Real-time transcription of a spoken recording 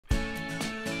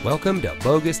Welcome to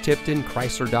Boggus Tipton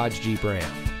Chrysler Dodge Jeep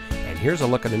Ram. And here's a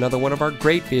look at another one of our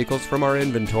great vehicles from our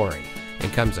inventory.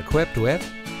 It comes equipped with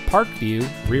Park View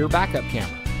rear backup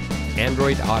camera,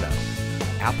 Android Auto,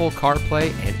 Apple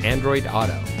CarPlay and Android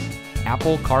Auto,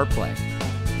 Apple CarPlay,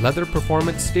 leather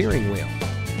performance steering wheel,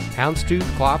 houndstooth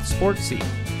cloth sports seat,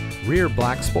 rear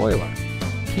black spoiler,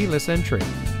 keyless entry,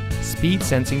 speed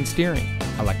sensing steering,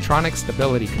 electronic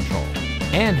stability control,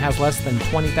 and has less than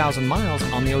 20,000 miles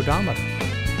on the odometer.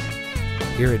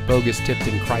 Here at Boggus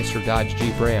Tipton Chrysler Dodge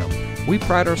Jeep Ram, we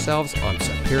pride ourselves on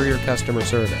superior customer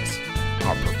service.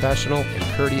 Our professional and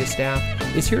courteous staff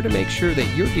is here to make sure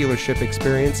that your dealership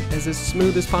experience is as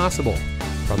smooth as possible,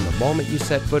 from the moment you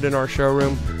set foot in our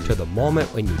showroom to the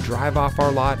moment when you drive off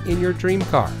our lot in your dream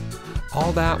car.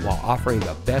 All that while offering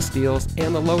the best deals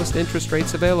and the lowest interest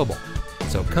rates available.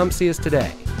 So come see us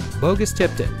today. Boggus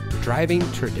Tipton, driving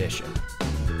tradition.